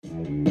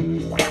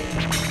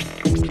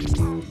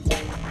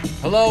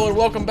Hello and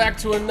welcome back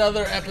to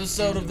another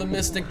episode of the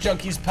Mystic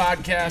Junkies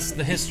podcast,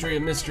 the history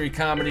of mystery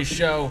comedy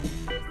show.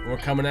 We're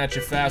coming at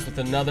you fast with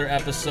another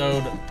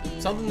episode,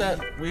 something that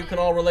we can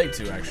all relate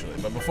to, actually.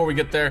 But before we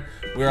get there,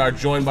 we are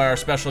joined by our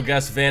special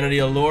guest, Vanity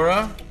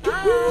Allura.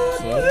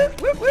 Hi.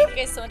 Thank you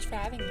guys so much for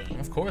having me.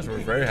 Of course, we're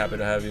very happy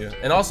to have you.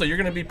 And also, you're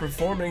going to be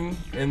performing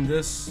in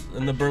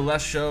the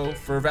burlesque show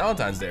for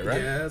Valentine's Day,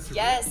 right?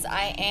 Yes,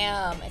 I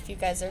am. If you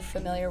guys are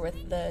familiar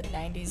with the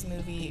 90s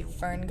movie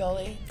Fern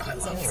Gully. I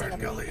love Fern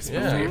Gully. It's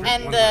Yeah. my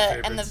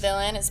favorite. And the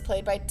villain is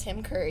played by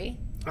Tim Curry.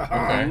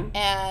 Okay.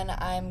 And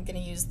I'm going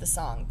to use the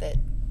song that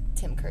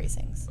Tim Curry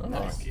sings. Oh,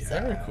 yeah.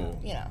 very cool.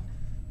 You know,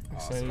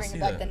 Excited to bringing see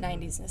back that. the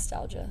 90s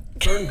nostalgia.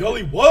 Fern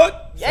Gully,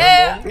 what?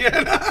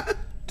 Yeah!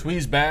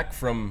 Twee's back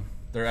from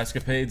their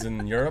escapades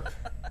in Europe.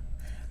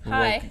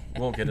 Hi. We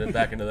won't get it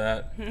back into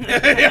that.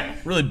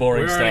 Really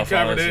boring We already stuff,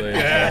 covered honestly. it.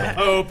 Yeah,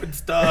 Pope and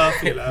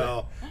stuff, you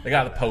know. They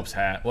got the Pope's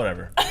hat,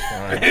 whatever.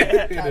 Fine.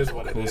 It is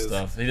what it Cool is.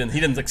 stuff. He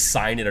didn't like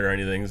sign it or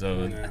anything,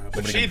 so Yeah,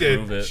 but nobody she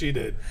can prove did. it. She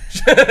did.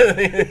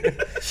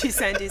 She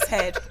signed his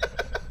head.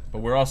 But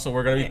we're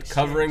going to be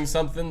covering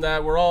something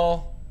that we're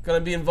all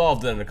going to be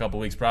involved in a couple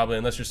weeks, probably,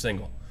 unless you're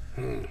single.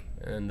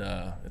 And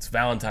it's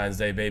Valentine's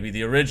Day, baby.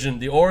 The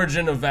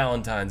origin of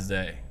Valentine's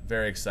Day.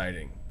 Very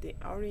exciting. The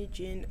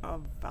origin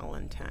of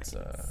Valentines.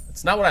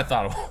 It's not what I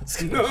thought it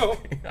was. No.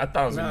 I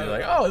thought it was going to be No.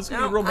 like, oh, it's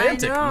going to be No, I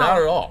romantic. know. Not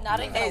at all. Not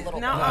even a little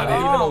not bit. at Not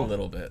even a all.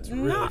 little bit. It's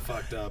really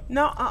fucked up.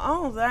 Not at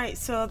all, right.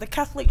 So the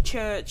Catholic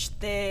Church,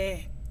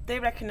 they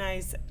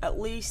recognize at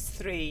least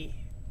 3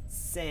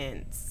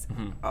 saints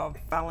of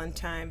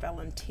Valentine,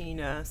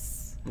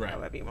 Valentinus, Right.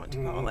 however you want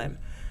to call them.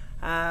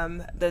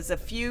 There's a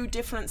few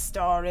different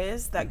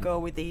stories that go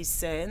with these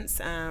saints.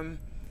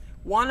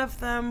 One of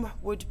them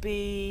would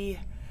be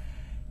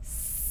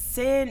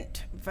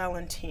Saint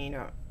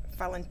Valentinus.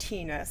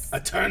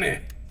 Attorney.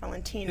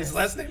 Valentinus. His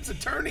last name's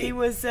Attorney. He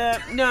was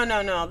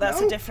no.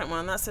 That's No? a different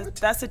one. That's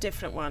a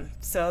different one.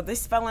 So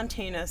this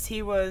Valentinus,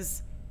 he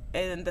was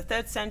in the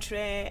 3rd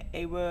century.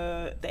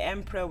 The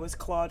emperor was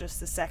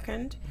Claudius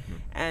II,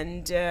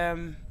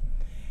 and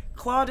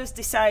Claudius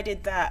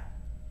decided that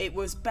it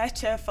was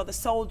better for the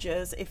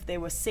soldiers if they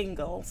were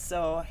single.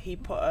 So he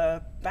put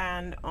a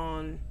ban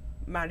on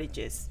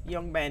marriages,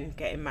 young men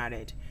getting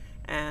married,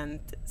 and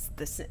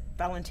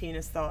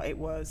Valentinus thought it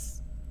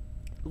was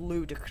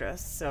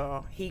ludicrous,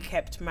 so he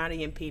kept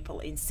marrying people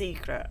in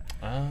secret.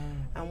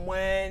 And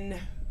when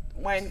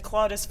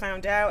Claudius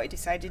found out, he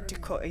decided to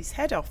cut his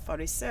head off for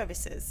his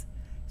services.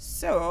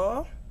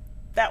 So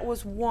that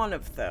was one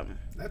of them.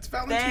 That's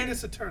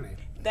Valentinus Attorney.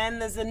 Then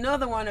there's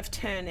another one of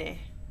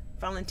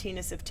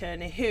Valentinus of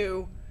Terni,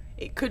 who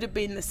it could have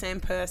been the same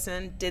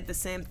person, did the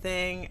same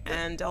thing,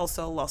 and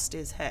also lost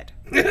his head.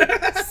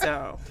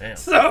 So Damn.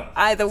 So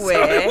either so way,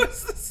 it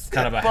was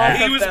Kind of a both hat.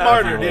 he of was them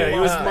martyred. Yeah, he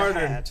was lost their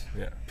martyred. head.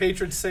 Yeah.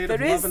 Patron saint of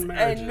There love is and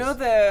marriages.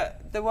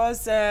 there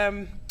was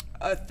a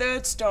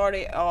 3rd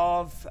story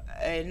of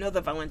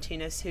another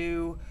Valentinus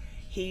who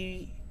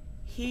he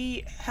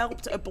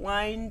helped a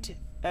blind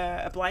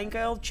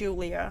girl,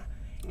 Julia,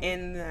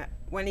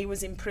 when he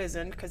was in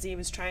prison, because he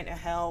was trying to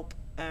help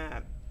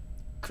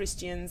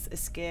Christians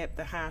escape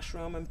the harsh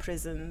Roman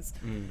prisons,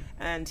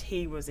 and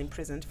he was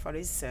imprisoned for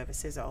his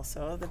services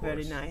also. They're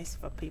very nice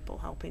for people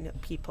helping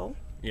people.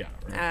 Yeah.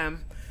 Right.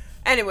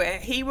 Anyway,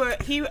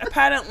 he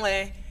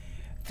apparently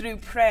through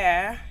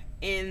prayer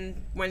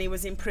when he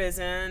was in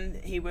prison,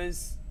 he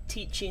was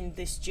teaching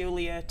this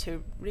Julia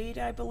to read,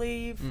 I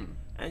believe,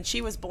 and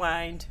she was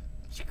blind.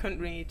 She couldn't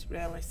read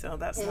really, so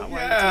that's not why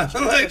Yeah, he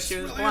taught her, like, because it's she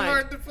was really blind.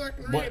 hard to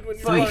fucking read when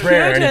Through you're But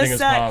prayer, cured her anything is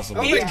sight.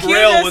 possible. I He don't think cured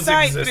Braille her was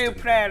sight through existent.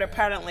 prayer.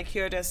 Apparently,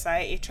 cured her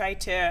sight. He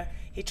tried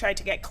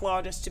to get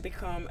Claudius to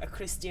become a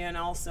Christian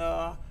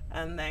also,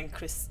 and then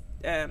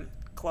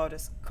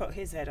Claudius cut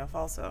his head off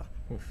also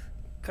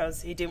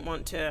because he didn't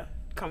want to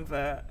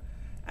convert,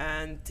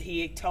 and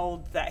he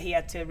told that he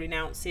had to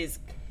renounce his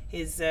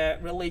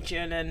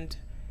religion, and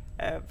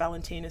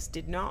Valentinus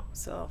did not.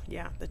 So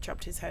yeah, they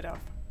chopped his head off.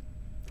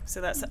 So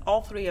that's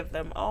all 3 of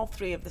them. All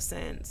 3 of the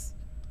saints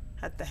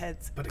had the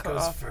heads But it cut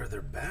goes off.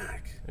 further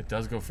back. It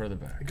does go further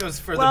back. It goes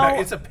further Well, back.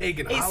 It's a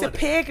pagan It's holiday. a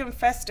pagan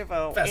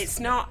festival. It's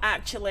Festival. not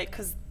actually,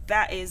 because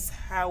that is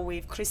how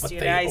we've But they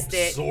Christianized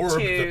it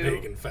absorbed to. the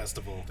pagan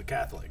festival, the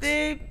Catholics.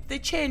 They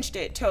changed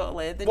it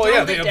totally. They well, yeah,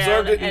 dulled they it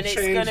absorbed down, it and it's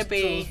changed going to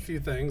be a few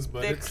things,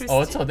 but the it's... They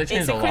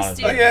changed a lot of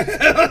Christian,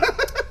 things.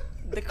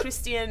 the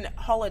Christian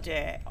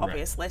holiday,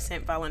 obviously,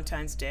 St.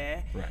 Valentine's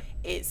Day. Right.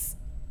 It's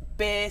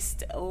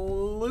based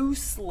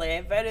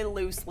loosely, very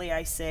loosely,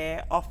 I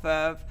say, off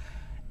of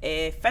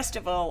a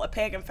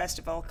pagan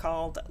festival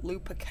called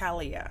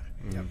Lupercalia.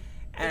 Yep.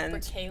 And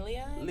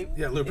Lupercalia?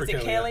 Yeah, Is it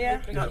Lupercalia.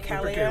 Calia? Not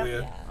Lupercalia.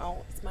 Calia? Yeah.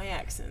 Oh, it's my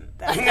accent.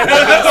 Oh,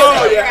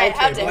 yeah, Right,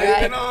 how okay. dare Blame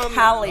I? it on...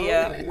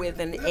 Calia okay. with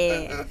an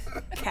A.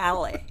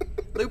 Cali.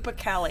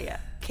 Lupercalia.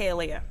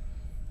 Calia.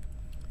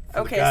 For the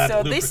Okay, god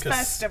so this Lupercus.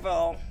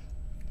 festival,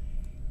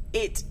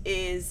 it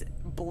is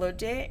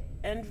bloody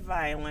and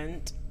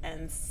violent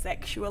and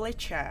sexually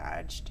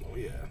charged. Oh,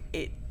 yeah.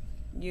 It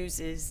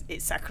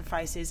it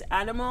sacrifices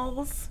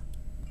animals,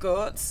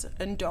 goats,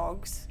 and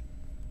dogs.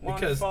 One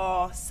Because-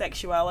 for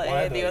sexuality,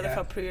 Why the though? other Yeah.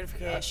 for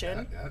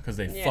purification. Yeah. Because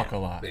they Yeah. fuck a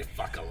lot. They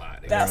fuck a lot.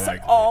 That's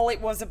Exactly. all it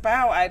was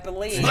about, I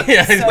believe.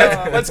 Yeah,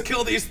 So, Let's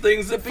kill these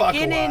things that fuck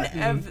a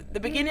lot. the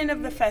beginning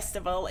of the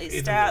festival, it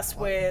It's starts a-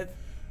 with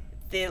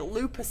the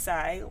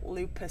Luperci,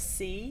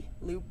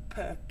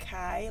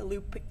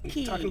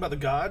 Talking about the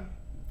god?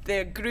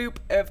 the group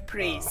of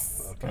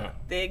priests. Okay.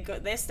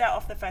 They start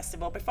off the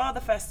festival. Before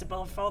the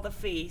festival, before the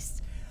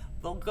feast,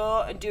 they'll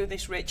go and do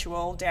this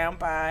ritual down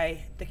by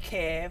the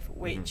cave,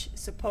 which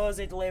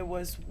supposedly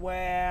was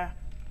where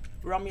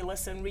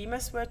Romulus and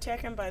Remus were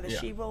taken by the Yeah.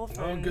 she-wolf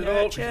Oh, and good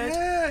old. nurtured.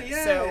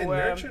 Yeah. So, and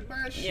nurtured by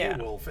a yeah.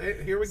 she-wolf.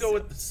 Here we go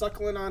with the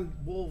suckling on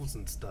wolves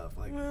and stuff.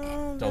 Like,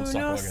 Well, Don't there were suckle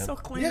no again.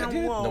 suckling Yeah, on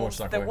dude. No more wolves.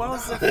 suckling. There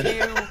was a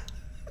few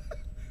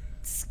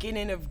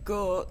skinning of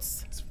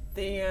goats.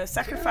 They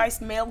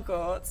sacrificed male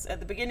goats at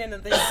the beginning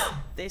of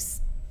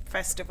this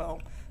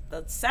festival.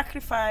 They'd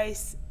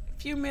sacrifice a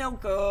few male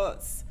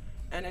goats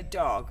and a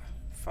dog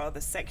for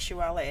the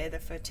sexuality, the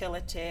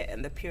fertility,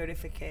 and the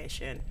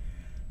purification.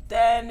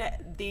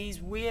 Then these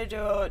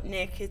weirdo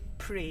naked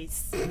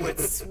priests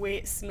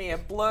would smear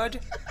blood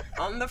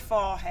on the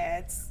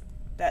foreheads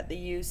that they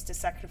used to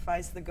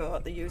sacrifice the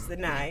goat. They used the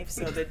knife,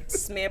 so they'd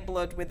smear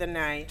blood with a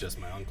knife, just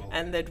my uncle.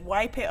 and they'd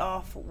wipe it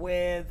off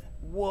with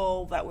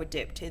wool that were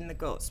dipped in the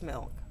goat's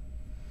milk.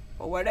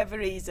 For whatever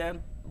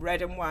reason,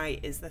 red and white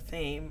is the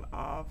theme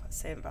of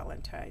St.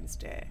 Valentine's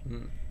Day.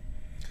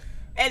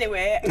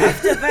 Anyway,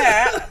 after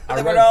that,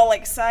 they were all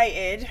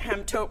excited,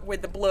 hamped up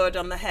with the blood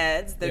on the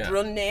heads. They'd Yeah.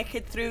 run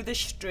naked through the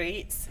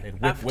streets. They'd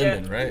whip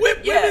women, right? Whip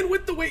Yeah. women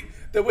with the wait.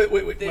 Wait.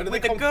 What do they with call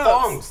the them? goats.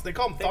 Thongs. They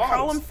call them They thongs.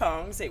 call them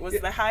thongs. It was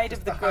the hide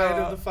of the the goat,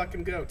 hide of the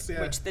fucking goats. Yeah.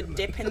 which they'd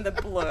dip in the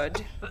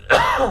blood.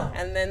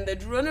 And then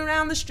they'd run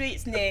around the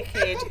streets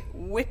naked,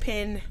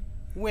 whipping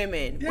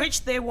women,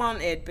 which they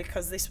wanted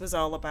because this was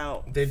all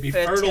about They'd be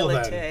fertile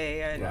then.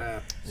 fertility and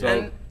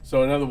Yeah.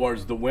 So in other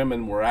words, the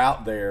women were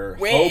out there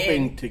waiting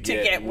hoping to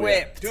get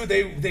whipped. Dude,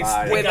 they With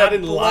got a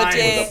in line.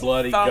 With a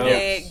bloody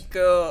thongy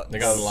goat. They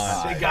got in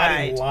line. They got in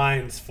hide.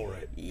 lines for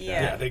it.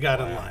 Yeah. They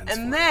got in lines.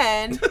 And for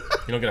then You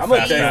don't get a I'm gonna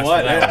fast tell you pass what.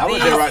 for that. I'm gonna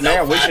tell you right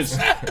now. We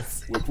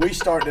should, if we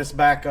start this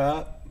back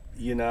up,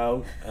 you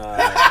know.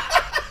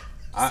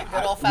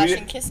 Good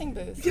old-fashioned kissing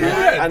booth.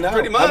 Yeah, I know.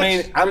 pretty much. I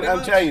mean, I'm Pretty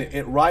much. telling you,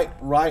 it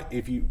right.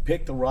 If you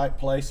pick the right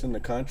place in the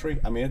country,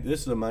 I mean,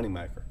 this is a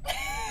moneymaker.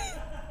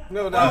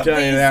 No, I'm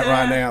telling you that These,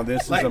 right now.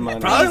 This like, is a moneymaker.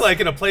 probably like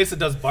in a place that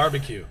does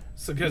barbecue.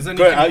 So because then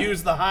you Good, can I-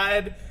 use the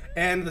hide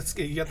and the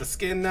skin. You got the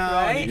skin now.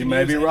 Right. and You can may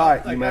use be it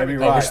right. like You may be barbecue.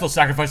 Oh, we're right. still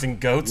sacrificing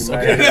goats? You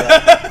may Okay. be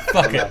right.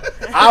 Fuck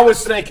it. I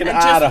was thinking And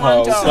just Idaho,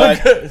 one dog.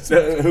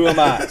 but who am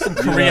I?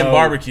 Korean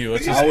barbecue.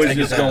 Let's just I was take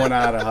it just down. going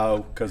Idaho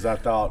because I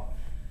thought.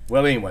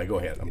 Well, anyway, go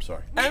ahead. I'm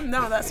sorry.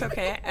 no, that's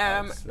okay.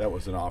 That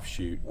was an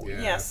offshoot.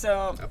 Yeah,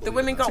 so the believe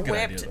women it. got That's a good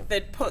whipped. idea, though.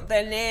 They'd put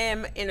their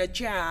name in a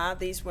jar,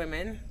 these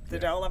women.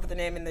 They'd all have the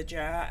name in the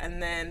jar, and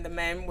then the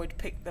men would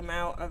pick them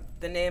out of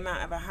the name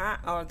out of a hat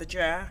or the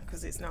jar,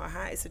 because it's not a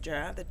hat, it's a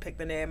jar. They'd pick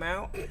the name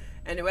out,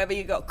 and whoever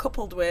you got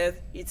coupled with,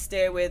 you'd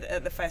stay with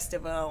at the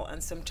festival,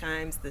 and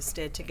sometimes they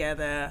stayed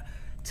together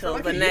till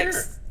like the a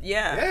next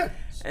Yeah.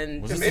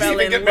 and Was just this- fell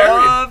Maybe in even get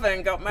married. love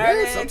and got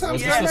married. sometimes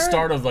Was Yeah. this the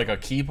start of like a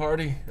key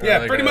party? Or Yeah,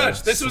 like pretty a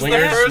much. This was the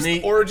swingers first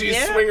meet? orgy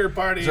Yeah. swinger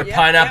party. Is there Yeah,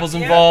 pineapples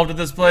yeah. involved at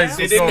this place?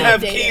 They What's didn't going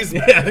have on? keys.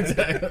 Yeah,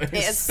 exactly.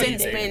 It has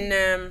since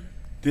been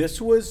This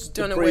was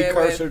the Done away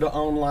precursor to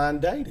online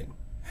dating.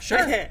 Sure.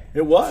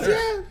 It was.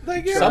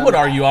 Some would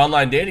argue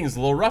online dating is a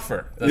little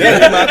rougher. That's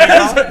Yeah, you might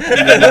be right.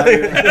 You might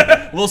be right.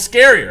 a little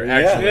scarier,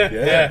 actually.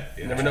 Yeah.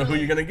 You never know who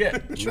you're gonna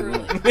get. With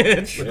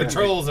the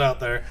trolls out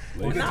there.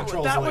 We'll get the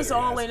trolls that was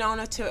later, all guys. in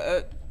honor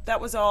to that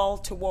was all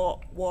to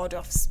ward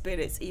off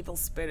spirits, evil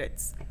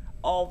spirits,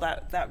 all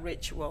that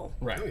ritual.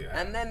 Right. Oh, yeah.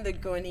 And then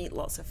they'd go and eat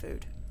lots of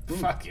food.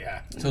 Fuck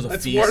yeah. So it's a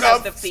Let's feast. ward That's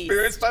off the feast.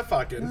 spirits by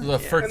fucking. The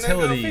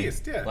fertility,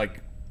 feast, yeah.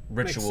 like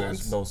rituals,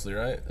 sense. mostly,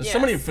 right? There's so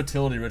Yes. many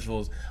fertility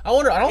rituals. I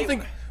wonder. I don't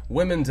think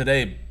women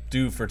today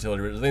do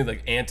fertility rituals. I think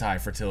like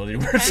anti-fertility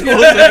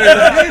rituals.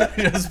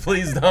 Just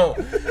please don't.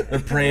 They're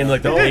praying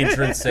like the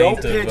patron Don't saint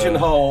of.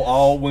 pigeonhole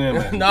all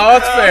women No,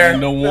 that's fair.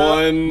 into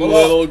one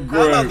little How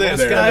group. about this,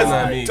 there. guys?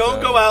 Not me,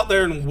 Don't so. go out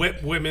there and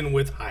whip women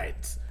with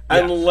hides.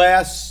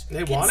 Unless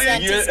They want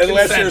Consent it. is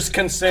unless Consent. there's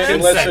consent. Consent.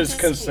 Unless there's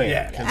consent.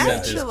 Yeah.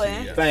 Consent is key, Actually,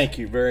 yeah. Thank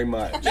you very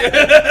much.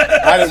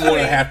 I didn't want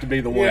to have to be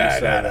the one to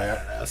say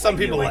that. Some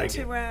people went like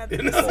to it.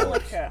 the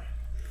Basilica.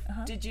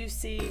 Did you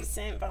see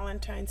St.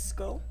 Valentine's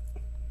skull?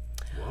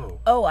 Whoa.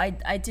 Oh, I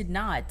did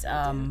not.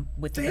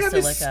 With the They have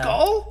basilica. his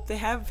skull? They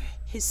have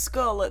his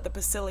skull at the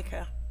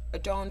Basilica,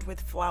 adorned with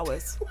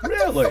flowers.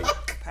 Really?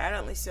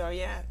 Apparently so,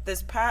 yeah.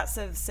 There's parts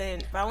of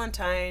St.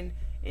 Valentine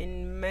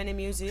in many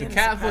museums.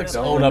 Catholics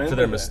apparently. own up to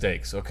their remember that.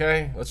 mistakes,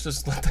 okay? Let's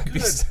just let that be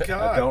Good said.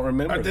 God. I don't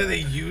remember Or do that. they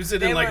use it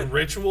They in like were-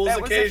 rituals that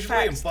was a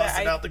occasionally and fact bust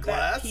it that out the that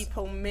glass?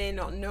 people may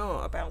not know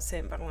about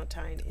St.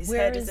 Valentine. His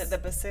Where head is is- at the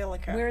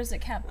Basilica. Where is it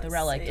kept? The Let's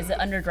relic? see. Is it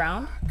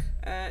underground?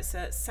 It's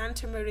at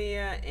Santa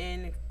Maria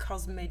in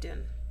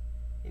Cosmedin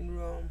in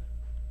Rome.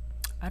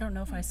 I don't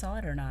know if I saw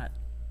it or not.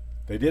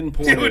 They didn't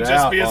point It would it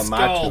just out be a on my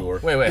skull. tour.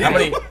 Wait.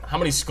 How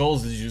many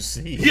skulls did you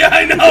see? Yeah,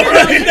 I know,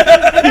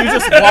 right? You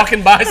just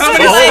walking by How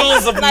many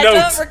skulls? skulls of I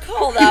notes? don't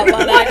recall that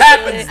one. What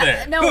actually. happens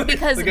there? No,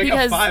 because Like, I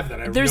got 5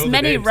 that I there's know the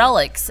many names of.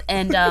 relics,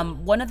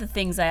 and one of the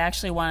things I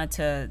actually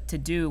wanted to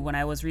do when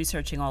I was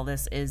researching all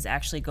this is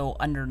actually go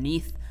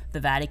underneath the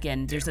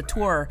Vatican. There's a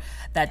tour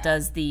that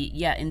does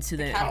into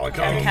the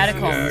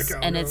catacombs,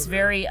 and it's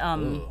very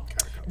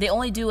they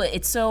only do it.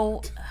 It's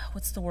so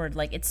what's the word?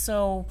 Like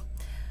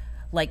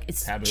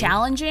it's Taboo?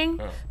 challenging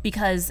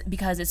because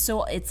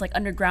it's like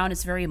underground.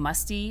 It's very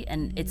musty,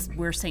 and it's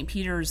where St.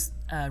 Peter's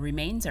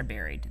remains are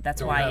buried.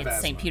 That's why have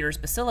it's St. asthma. Peter's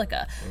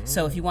Basilica.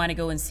 So if you want to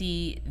go and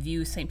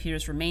view St.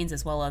 Peter's remains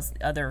as well as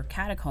other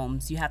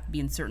catacombs, you have to be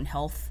in certain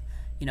health,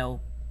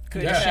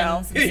 conditions.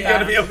 health. and You gotta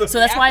stuff. be able to. So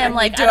that's why I'm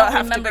like, I don't don't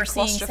have to be remember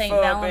seeing St.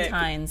 claustrophobic.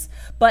 Valentines.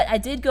 But I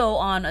did go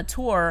on a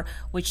tour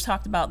which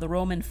talked about the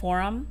Roman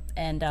Forum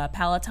and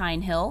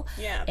Palatine Hill.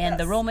 Yeah, and the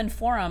that's- Roman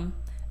Forum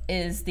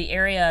is the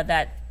area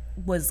that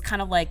was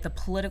kind of like the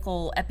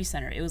political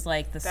epicenter. It was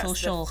like the That's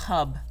social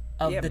hub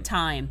of Yep. the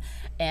time.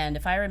 And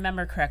if I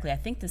remember correctly, I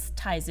think this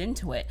ties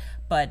into it,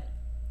 but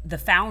the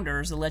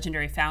founders, the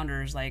legendary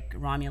founders like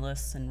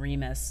Romulus and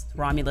Remus,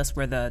 Romulus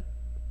where the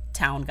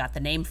town got the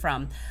name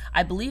from.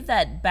 I believe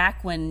that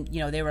back when,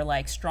 they were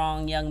like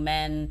strong young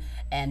men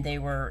and they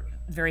were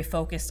very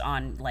focused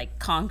on like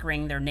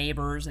conquering their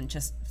neighbors and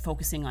just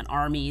focusing on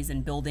armies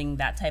and building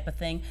that type of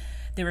thing,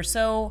 they were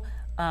so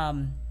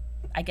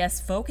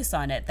focused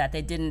on it that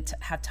they didn't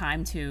have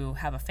time to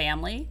have a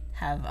family,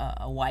 have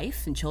a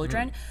wife and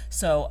children.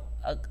 So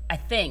I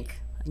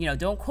think,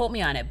 don't quote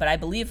me on it, but I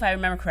believe if I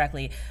remember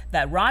correctly,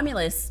 that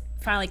Romulus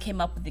finally came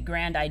up with the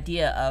grand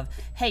idea of,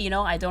 hey,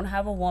 I don't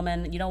have a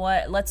woman. You know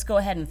what? Let's go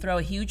ahead and throw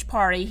a huge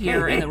party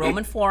here in the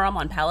Roman Forum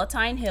on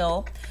Palatine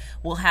Hill.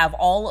 We'll have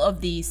all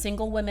of the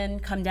single women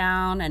come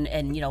down and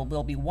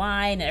there'll be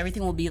wine and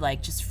everything will be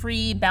like just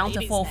free,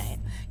 bountiful.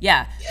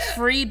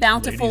 Free,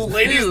 bountiful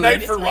Ladies' food.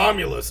 night for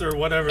Romulus or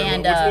whatever.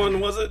 And, Which one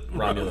was it?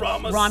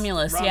 Romulus.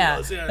 Romulus,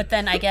 yeah. But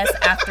then I guess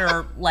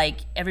after like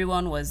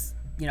everyone was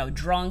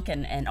drunk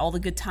and all the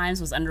good times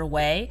was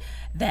underway,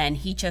 then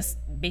he just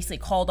basically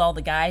called all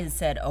the guys and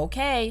said,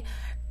 okay,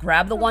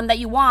 grab the one that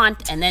you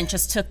want, and then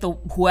just took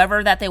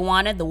whoever that they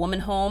wanted, the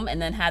woman home,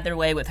 and then had their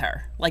way with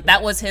her. Like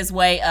that was his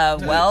way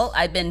of, well,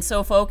 I've been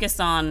so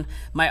focused on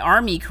my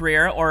army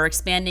career or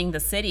expanding the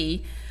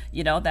city,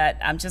 that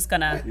I'm just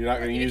gonna. You're not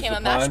going to use the became a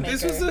pun? matchmaker.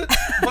 This was it.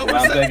 What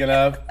I'm thinking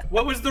of?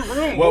 What was the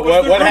room? What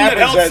was the room that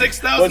happens held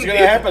 6,000 what's going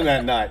to happen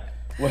that night?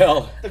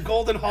 Well, The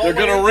Golden Hallway.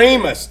 they're going to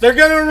ream us. They're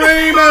going to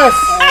ream us.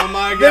 Oh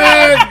my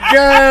They're God.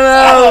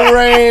 going to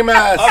ream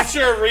us. I'm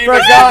sure For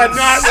Remus God's did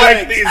not like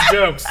sake. these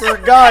jokes. For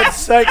God's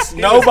sakes,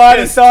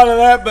 nobody thought of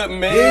that but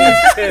me.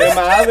 Am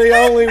I the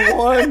only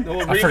one?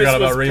 Well, I forgot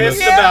about was Remus.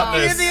 pissed about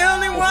this. You're the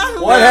only one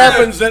who What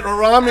happens at a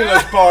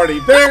Romulus party?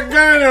 They're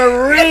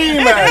gonna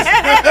ream us.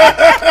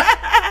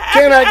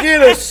 Can I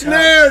get a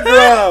snare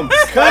drum?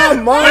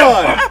 Come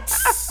on.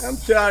 I'm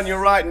telling you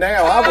right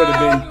now, I would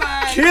have been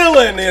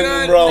killing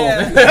in Rome.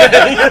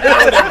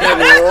 I would have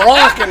been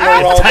rocking the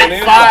Roman Type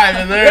Empire.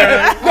 5 in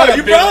there. No,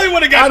 you probably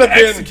would have gotten I'd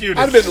have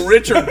executed. been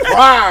Richard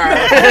Pryor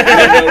of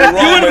the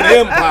Roman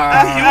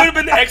Empire. You would have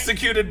been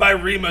executed by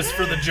Remus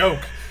for the joke.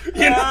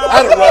 I'd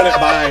have run it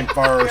by him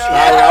first.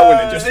 I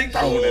wouldn't have just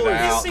thrown it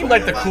out. Seemed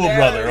like the cool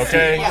brother,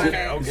 okay?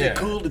 Is Yeah. it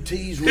cool to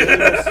tease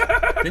Remus?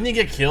 Didn't he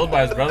get killed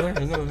by his brother?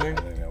 Isn't that the thing?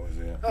 That was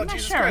it. Oh,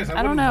 Jesus sure. Christ,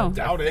 I don't know.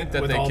 Doubt I think it.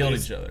 that with they all killed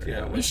these- each other.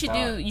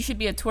 Yeah. You should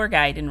be a tour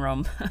guide in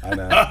Rome. I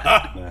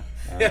know.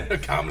 Yeah, a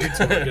comedy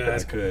tour I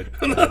guys. could.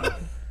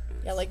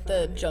 Yeah, like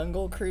the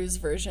Jungle Cruise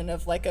version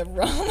of like a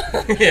Rome.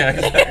 Yeah,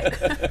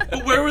 exactly.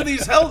 But where were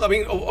these held? I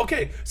mean,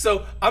 okay,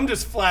 so I'm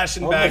just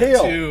flashing On the back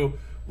hill. to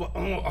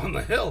on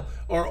the hill,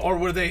 or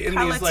were they in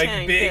these like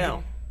Palatine big,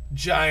 Hill.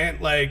 giant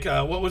like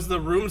what was the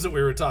rooms that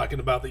we were talking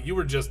about that you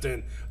were just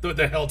in that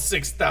held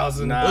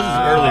 6,000? Nah,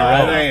 early that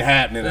Rome. ain't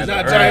happening. It's at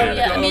not the giant. Rome.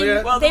 Yeah, I mean,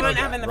 yeah. Well, They- they weren't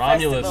having the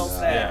Romulus, festivals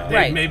there.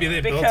 Right. Maybe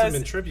they built Because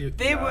them in tribute.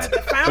 they were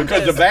the founders.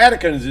 Because the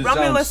Vatican is its own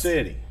Romulus-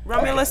 city.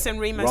 Romulus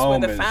and Remus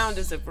Rome were the is-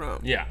 founders of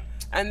Rome. Yeah.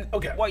 And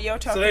Okay. what you're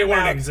So talking they weren't in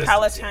about, existence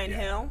Palatine yet,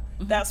 yeah. Hill,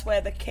 that's where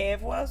the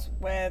cave was,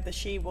 where the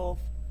she-wolf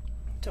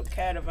took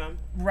care of them.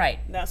 Right.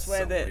 That's where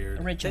So the weird.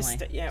 Originally.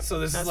 yeah. So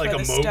this that's is like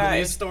where a they Mowgli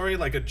started. story,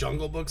 like a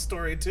Jungle Book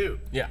story too.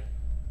 Yeah.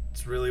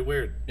 It's really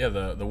weird. Yeah,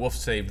 the wolf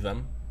saved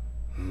them.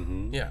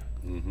 Yeah.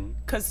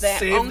 Because their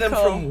Saved uncle, them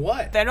from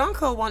what? Their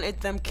uncle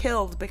wanted them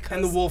killed because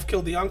And the wolf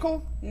killed the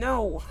uncle?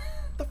 no,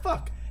 The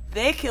fuck?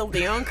 they killed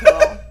the uncle.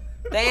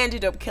 They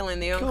ended up killing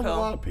the Killed a lot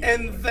uncle. of people.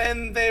 And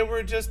then they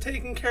were just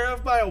taken care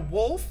of by a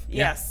wolf?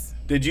 Yes.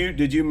 Did you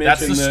mention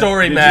That's the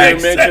story, did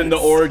Max. you mention the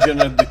origin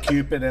of the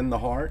Cupid and the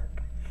heart?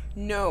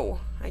 No,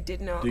 I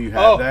did not. Do you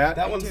have Oh, that?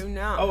 that one's. do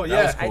not. Oh That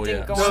yeah. was I cool, didn't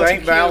yeah. go No, on to Saint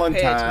Cupid.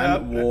 Valentine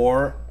Yep.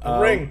 wore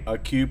ring. a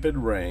Cupid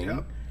ring,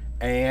 Yep.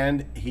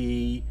 and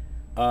he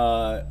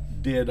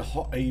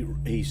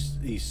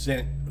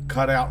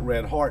cut out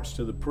red hearts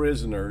to the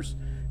prisoners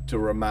to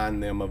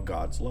remind them of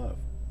God's love.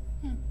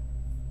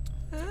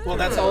 Well,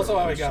 that's also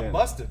how he got Understand.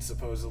 busted,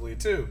 supposedly,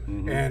 too,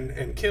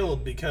 and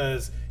killed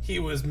because he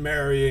was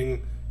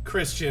marrying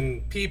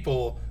Christian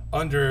people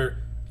under,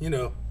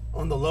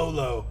 on the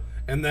low,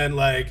 and then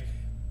like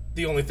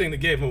the only thing that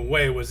gave him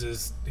away was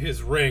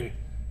his ring,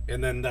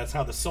 and then that's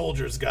how the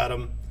soldiers got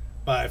him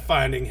by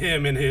finding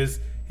him in his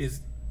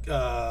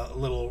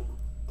little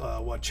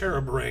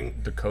cherub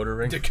ring. Decoder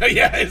ring?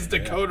 His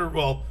decoder.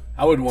 Well,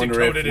 I would wonder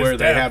decoded if his where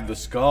they death. have the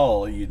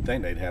skull, you'd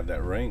think they'd have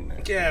that ring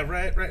there. Yeah,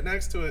 right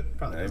next to it.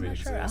 Probably Maybe. doesn't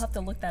Sure, I'll exist. have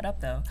to look that up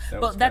though.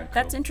 That Well, was kinda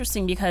that's cool.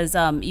 interesting because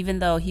even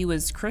though he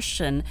was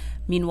Christian,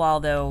 meanwhile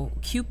though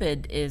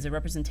Cupid is a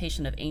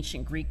representation of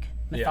ancient Greek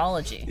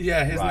mythology.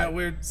 Yeah, isn't Right. that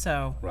weird?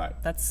 So Right.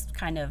 that's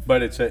kind of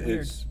But it's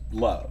weird.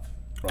 love,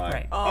 right?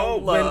 Right. Oh,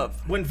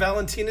 love. when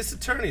Valentinus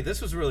Attorney,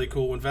 this was really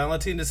cool. When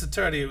Valentinus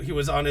Attorney, he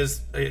was on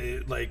his,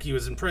 he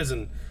was in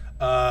prison.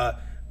 A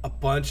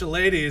bunch of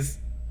ladies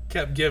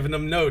kept giving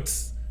him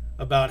notes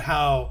about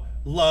how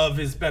love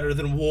is better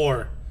than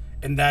war,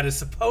 and that is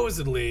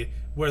supposedly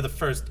where the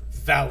first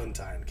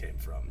Valentine came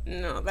from.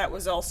 No, that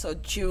was also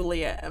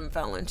Juliet and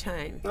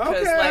Valentine. Because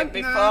Okay, like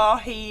nah.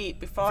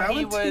 before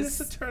he Valentinus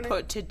was Attorney.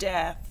 put to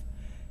death,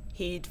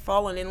 he'd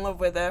fallen in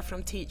love with her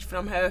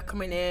from her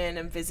coming in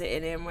and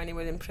visiting him when he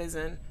was in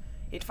prison.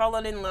 He'd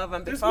fallen in love,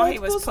 and before he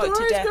was multiple put to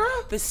stories, death,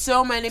 girl. there's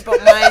so many,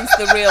 but mine's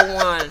the real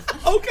one.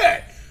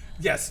 Okay.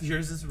 Yes,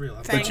 yours is real.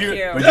 Thank you.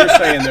 But you're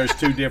saying there's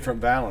two different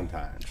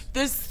Valentines.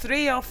 There's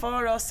 3 or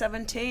 4 or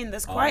 17.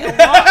 There's quite a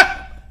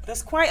lot.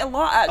 There's quite a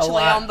lot actually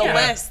lot, on the yeah.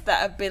 list that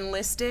have been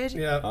listed,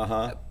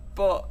 Yeah.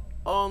 but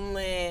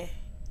only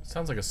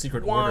Sounds like a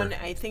secret one. order.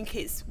 I think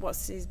it's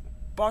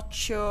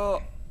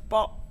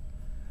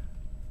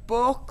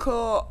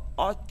Bocco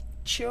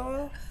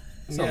Ocho.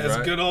 Yeah, it's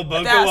right. good old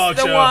Boko That's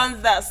the Ocho.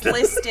 one that's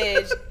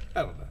listed.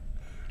 I don't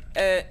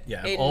know.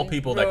 Yeah, in all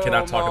people that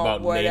cannot talk Rome or about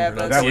name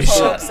whatever That was,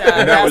 pronunciation. popes are.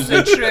 and that was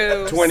That's in the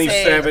true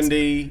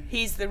 2070. saint.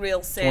 He's the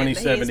real saint. He's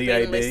 2070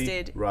 been AD,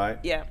 listed, right?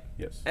 Yeah,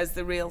 Yes. as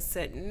the real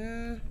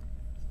saint.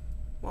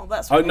 Well,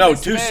 that's Oh what no, we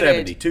just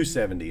 270, heard.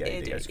 270 AD.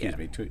 AD, Excuse yeah.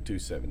 me,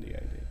 270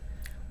 AD.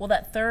 Well,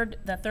 that third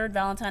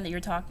Valentine that you're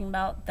talking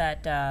about,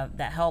 that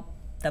helped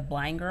the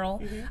blind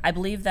girl, I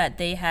believe that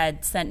they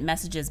had sent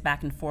messages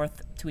back and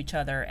forth to each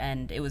other,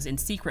 and it was in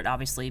secret,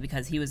 obviously,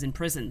 because he was in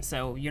prison.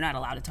 So you're not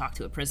allowed to talk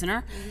to a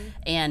prisoner.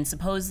 And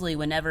supposedly,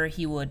 whenever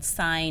he would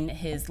sign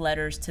his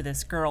letters to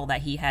this girl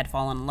that he had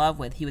fallen in love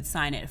with, he would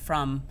sign it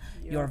from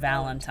your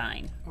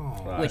Valentine,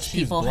 which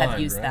She's people have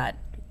blind, used right? that.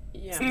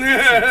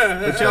 Yeah.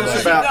 But tell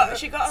us about.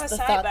 She got her The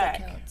sight thought that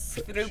back counts.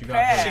 through got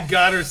prayer.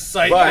 Got her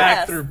sight But-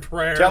 back through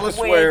prayer. Tell us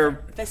with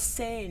where. the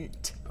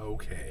saint.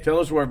 Okay. Tell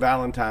us where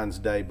Valentine's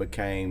Day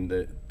became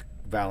the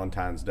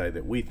Valentine's Day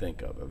that we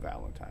think of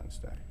Valentine's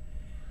Day.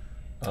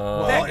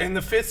 Well, in the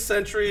 5th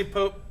century,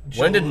 Pope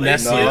When did Gelasius-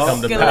 Nessia No.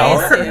 come to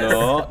Gelasius. power?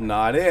 No,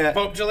 not it.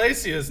 Pope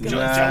Gelasius, Nah.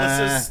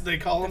 Gelasius, they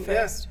call him.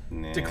 Yes.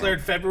 Nah.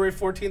 Declared February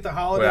 14th a Wait,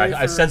 holiday.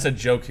 I for sense a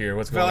joke here.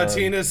 What's going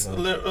Valentinus.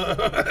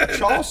 on?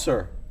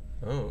 Chaucer.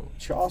 Oh.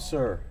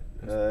 Chaucer.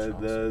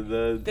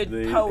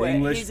 The poet.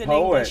 English He's an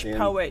poet English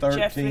poet, in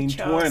Geoffrey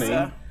 1320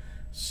 Chaucer.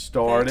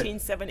 started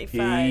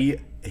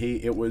 1375. he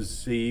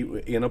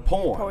in a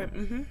poem.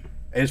 Poem,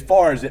 As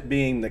far as it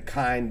being the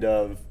kind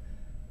of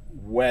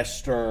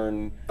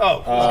Western Oh,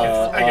 okay.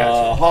 I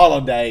got you.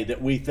 holiday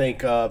that we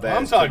think of as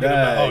I'm talking today.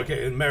 about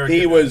American.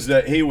 He was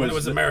When it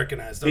was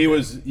Americanized. Okay.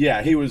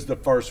 He was the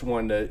first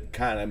one to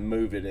kind of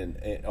move it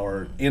in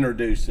or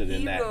introduce it in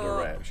He that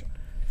wrote, direction.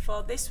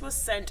 For this was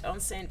sent on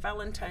St.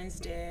 Valentine's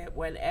Day,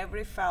 when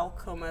every fowl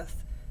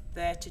cometh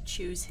there to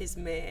choose his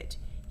mate.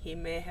 He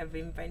may have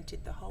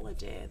invented the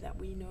holiday that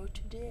we know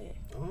today.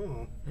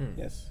 Oh.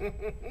 Yes,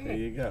 there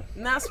you go.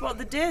 And that's what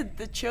they did.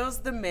 They chose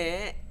the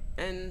mate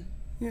and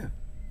Yeah,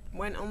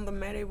 went on the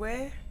merry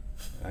way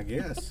I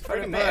guess. for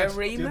Pretty a bit of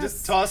much. You're Remus.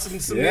 just tossing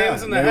some Yeah,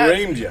 names in the they hat.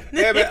 reamed you.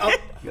 Yeah, but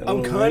Got a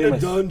I'm little kind of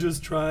Remus. done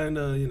just trying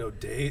to,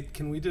 date.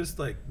 Can we just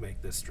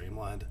make this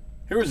streamlined?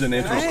 Here was an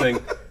interesting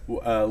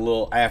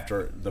little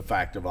after the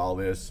fact of all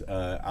this.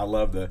 I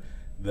love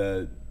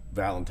the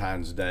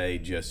Valentine's Day,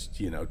 just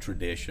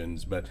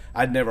traditions, but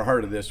I'd never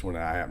heard of this one.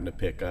 I happened to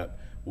pick up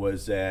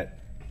was that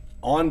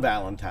on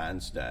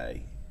Valentine's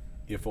Day,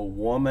 if a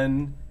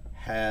woman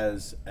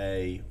has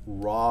a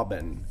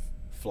robin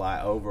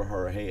fly over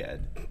her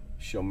head,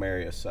 she'll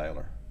marry a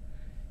sailor.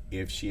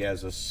 If she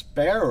has a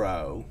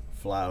sparrow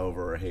fly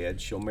over her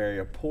head, she'll marry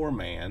a poor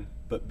man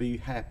but be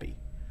happy.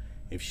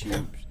 If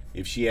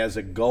she has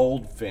a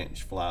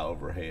goldfinch fly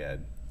over her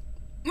head,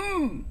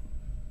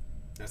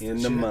 That's in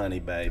the shit. money,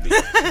 baby.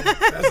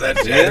 That's that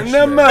shit. In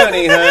the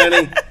money,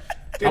 honey.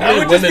 Dude, How I many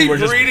would just women be were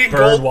just breeding bird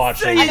gold.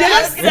 watching?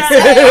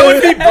 I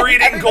would be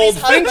breeding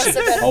goldfinches.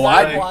 Oh,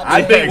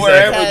 I'd be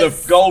wherever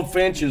the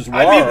goldfinches were.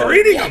 I'd be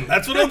breeding them.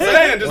 That's what I'm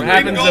saying. Just What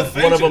breeding happens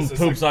if one of them goldfinches.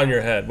 poops on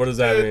your head? What does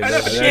that mean? I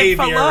have a Shit for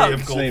aviary love. of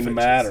Seemed goldfinches. to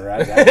matter.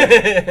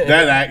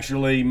 That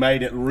actually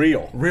made it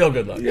real. Real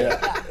good luck.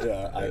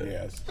 Yeah, I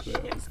guess.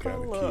 That was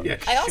kind of cute. Yeah,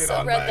 I shit also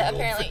on read my that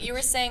goldfinch. apparently you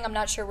were saying, I'm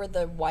not sure where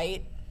the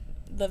white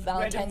the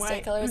Valentine's Day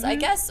white. colors. I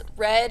guess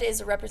red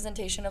is a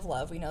representation of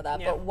love. We know that.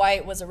 Yeah. But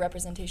white was a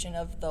representation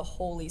of the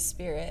Holy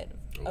Spirit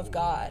of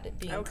God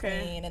being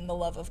clean and the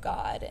love of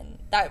God. And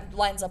that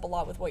lines up a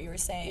lot with what you were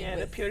saying. Yeah,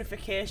 the with,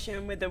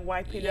 purification with the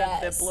wiping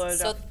Yes. of the blood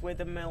So- off with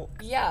the milk.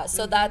 yeah,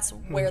 so that's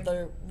where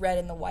the red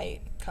and the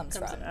white comes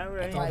from.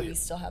 alright. And why we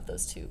still have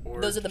those two.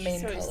 Those are the main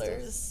So it's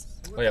colors.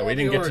 Oh yeah, we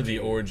didn't get to the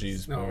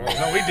orgies. No, part.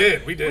 no, we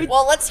did. We did.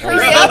 Well, let's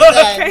hurry up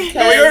then. No, we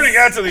 'cause- already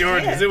got to the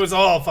orgies. It was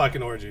all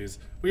fucking orgies.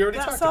 We already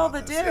That's talked all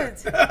about they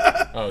this. did.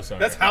 Oh, sorry.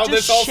 That's how Just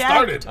this all shagged.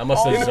 started. I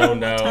must have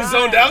zoned out. You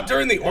zoned out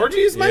during the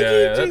orgies, Mikey?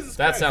 Yeah, Jesus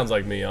that Christ. sounds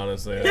like me,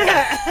 honestly. No,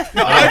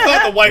 I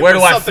thought the white Where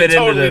was do I something fit into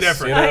totally this?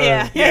 different. You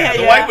know? Yeah,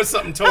 the white was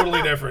something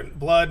totally different.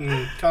 Blood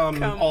and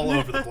cum all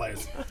over the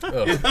place.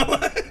 Ugh.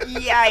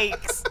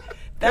 Yikes.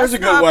 There's a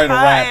That's good way to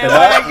not wrap it pie,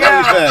 up.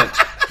 What do you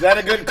think? Is that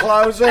a good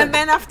closer? And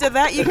then after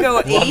that, you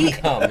go eat.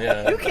 Come,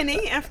 yeah. You can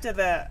eat after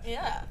that.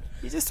 Yeah.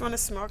 You just want to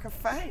smoke a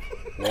fag.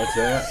 What's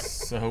that?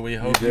 So we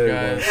hope do you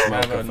wanna guys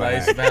smoke have a a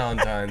nice fag.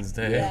 Valentine's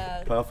Day.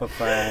 Yeah. Puff a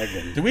fag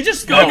and Did we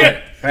just Go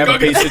get, have go a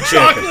piece get of some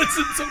chicken. chocolates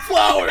and some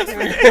flowers.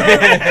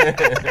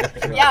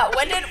 Yeah,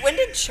 when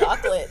did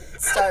chocolate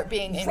start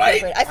being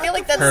incorporated? I feel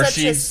like that's such a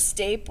Hershey's.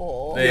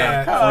 staple.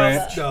 Yeah.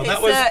 French. No, It's,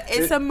 that was.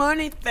 it's a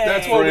money thing.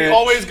 That's where we French.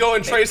 always go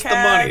and trace the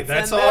money. cats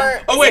That's and all.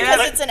 Or Oh wait, because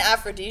let- it's an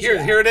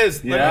aphrodisiac. here it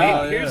is.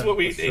 Yeah. Here's yeah, what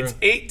we. that's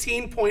It's true.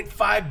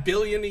 18.5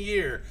 billion a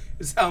year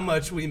is how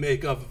much we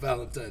make off of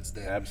Valentine's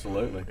Day.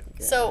 Absolutely.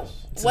 So,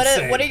 It's what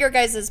insane. are your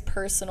guys'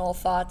 personal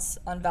thoughts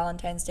on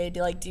Valentine's Day? Do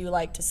you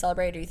like to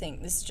celebrate, or do you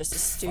think this is just a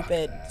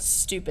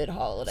stupid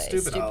holiday,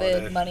 Stupid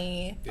holiday.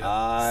 money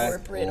I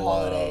corporate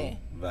love holiday?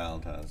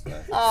 Valentine's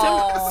Day.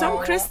 Some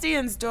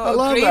Christians I don't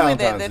love agree with it.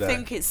 Valentine's They Day.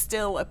 think it's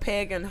still a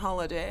pagan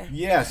holiday.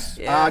 Yes,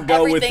 Yeah. I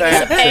go with Everything is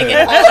that a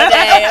pagan too.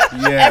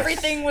 holiday. Yes.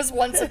 Everything was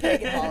once a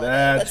pagan holiday.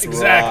 That's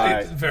Exactly.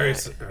 right.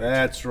 It's very.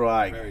 That's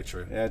right. Very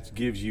true. That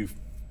gives you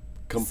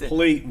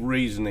complete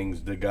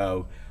reasonings to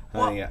go.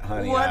 Honey,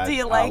 what do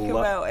you like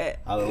about it?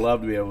 I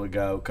love to be able to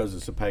go because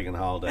it's a pagan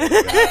holiday.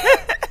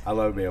 I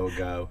love to be able to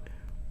go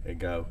and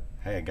go,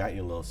 hey, I got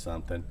you a little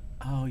something.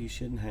 Oh, you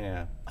shouldn't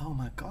have. Oh,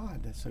 my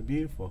God, that's so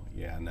beautiful.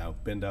 Yeah, I know.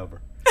 Bend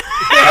over.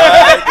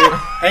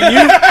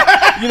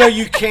 And you know,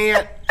 you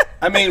can't.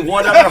 I mean,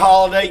 what other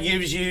holiday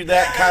gives you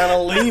that kind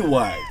of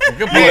leeway?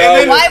 Good point. You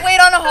know? Why wait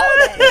on a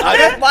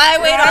holiday? Why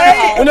wait on a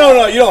holiday? Well,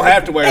 no, you don't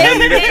have to wait.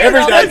 Every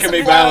day can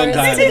be Flowers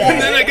Valentine's today. And Day.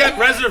 then I got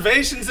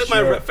reservations at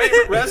my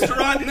favorite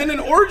restaurant, and then an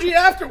orgy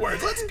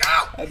afterwards. Let's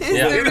go.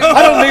 Yeah.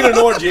 I don't need an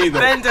orgy either.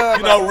 Bend over.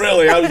 You know,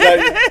 really.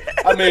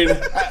 I mean,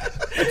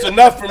 it's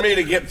enough for me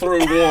to get through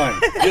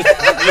one. Just,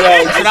 you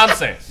know, That's what I'm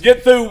saying.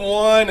 get through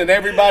one and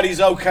everybody's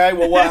okay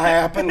with what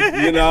happened.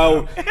 You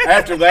know,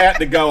 after that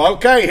to go,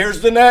 okay,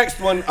 here's the next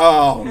one.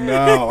 Oh,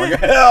 no.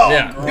 Hell,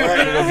 Yeah. Go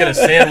get a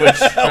sandwich,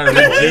 trying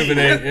to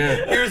rejuvenate.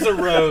 Yeah. Here's a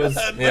rose.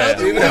 Yeah.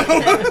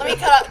 Let me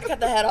cut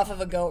the head off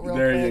of a goat real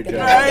There you quick, and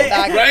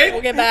go. then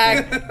we'll get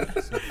back. Right? We'll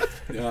get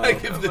back. I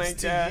give Oh my this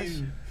to gosh.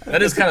 you.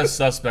 That is kind of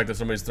suspect if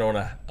somebody's throwing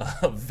a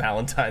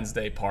Valentine's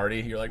Day party.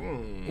 You're like,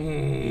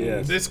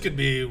 Yes. This could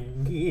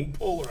be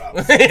polar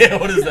opposite. yeah,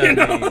 what does that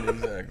mean?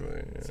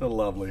 Exactly. It's a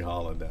lovely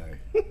holiday.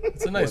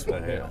 It's a nice What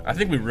one. the Yeah. hell? I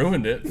think we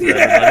ruined it for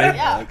everybody.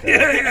 Yeah. Okay.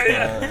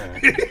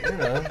 You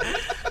know,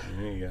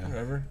 There you go.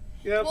 whatever.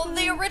 Yep. Well,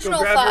 the original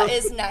grab thought her.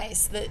 is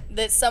nice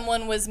that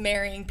someone was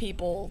marrying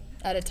people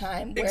at a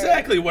time where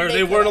Exactly, where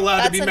they weren't couldn't.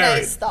 allowed to be That's a married.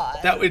 nice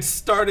thought. That it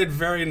started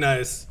very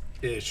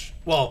nice-ish.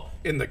 Well,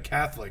 in the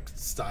Catholic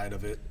side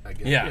of it, I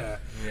guess. Yeah.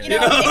 you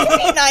know, it can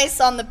be nice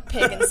on the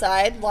pagan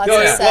side. Lots Oh,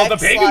 of yeah. sex. Well, the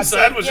pagan lots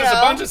side of, was you just a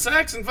know, bunch of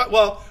sex and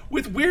well,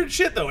 with weird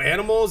shit though.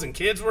 Animals and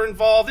kids were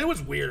involved. It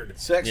was weird.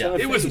 Sex Yeah. and a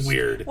It was feast.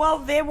 weird. Well,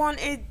 they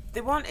wanted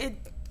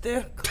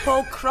the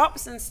whole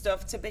crops and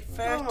stuff to be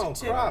first Oh,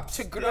 crops.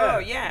 to grow.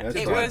 Yeah. Yeah, That's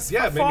it right. was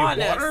Yeah, for maybe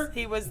foreigners. water?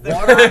 He was the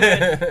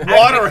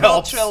Water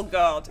helps. agricultural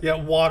god. Yeah,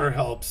 water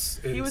helps.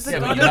 He was Yeah,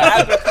 the but god you of have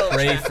to agriculture.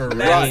 pray for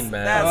That's- rain,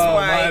 man. That's Oh,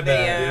 why my they,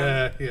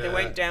 bad. Yeah, they yeah.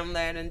 went down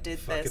there and did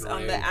this Fucking on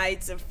rain. the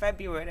Ides of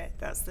February.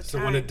 That's the So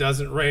time. when it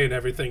doesn't rain,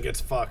 everything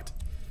gets fucked.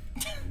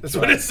 That's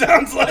what it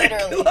sounds like.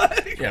 Literally.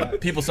 Like, Yeah,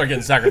 people start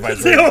getting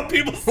sacrificed. you know,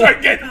 people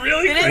start getting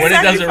really They didn't When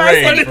it doesn't sacrifice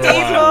rain any for a while.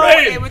 people,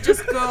 Rain. It was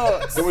just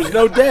goats. There was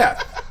no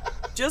death.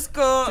 Just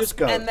goats. Just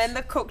goats. And then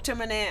they cooked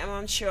them and ate them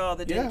on shore.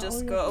 They didn't Yeah,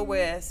 just oh, go to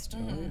waste.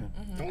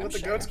 Don't let the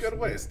goats go to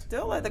waste.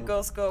 Don't let the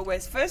goats go to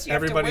waste. First, you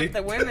Everybody- have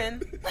to whip the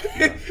women.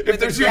 If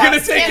there's, the you're gonna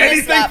grass. take Can't miss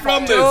anything that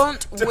from part.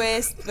 this, Don't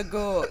waste the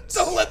goats.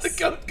 don't let the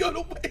goat go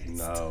to waste.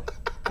 No.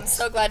 I'm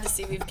so glad to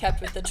see we've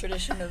kept with the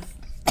tradition of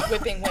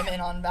whipping women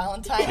on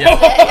Valentine's Yeah.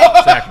 Day.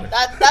 Exactly.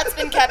 That's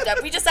been kept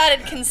up. We just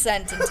added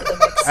consent into the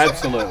mix.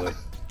 Absolutely.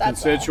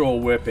 That's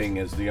Consensual whipping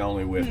is the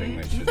only whipping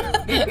that should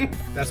ever be.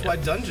 That's why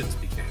dungeons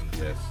became.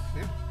 Yes.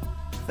 Yeah.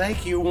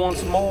 Thank you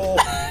once more.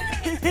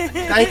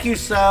 Thank you,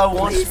 sir,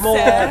 once more.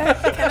 Sir,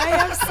 can I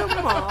have some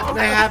more? Can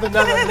I have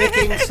another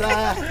licking, sir?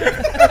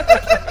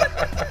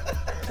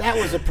 That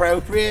was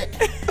appropriate.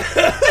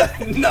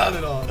 Not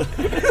at all.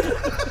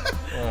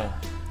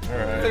 All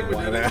right.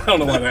 I don't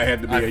know why that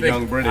had to be a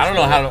young British. I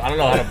don't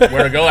know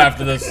where to go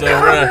after this. So we're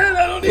gonna,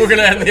 I don't We're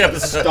gonna end the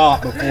episode.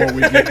 Stop before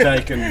we get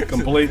taken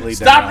completely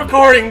down. Stop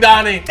recording,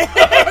 Donnie.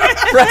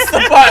 Press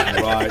the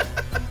button. Right.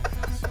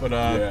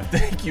 But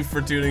thank you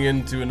for tuning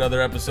in to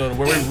another episode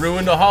where we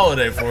ruined a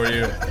holiday for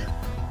you.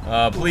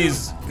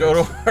 Please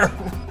go to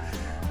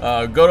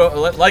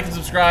our like and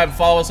subscribe.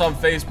 Follow us on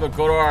Facebook.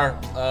 Go to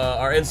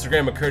our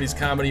Instagram, McCurdy's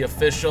Comedy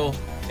Official,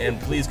 and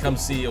please come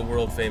see a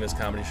world famous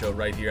comedy show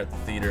right here at the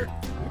theater,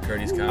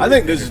 McCurdy's Comedy. I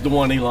think this is the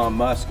one Elon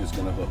Musk is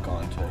going to hook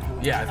onto.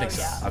 Yeah, I think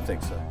so. I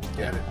think so.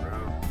 Get it, bro.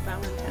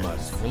 Valentines.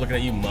 Musk. We're looking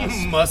at you,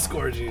 Musk. Musk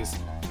orgies.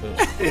 And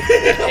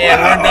we're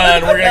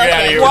done. We're gonna get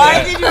out of here.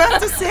 Why did you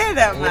have to say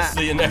that, We'll Matt?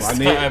 see you next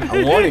I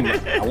time. want him.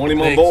 I want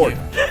him on Thank board.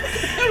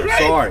 you.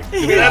 Sorry.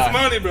 That's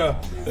money, bro.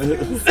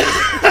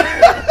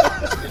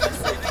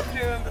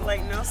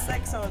 Like no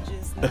sex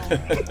orgies, no.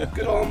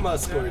 Good old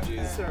Musk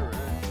orgies. All right.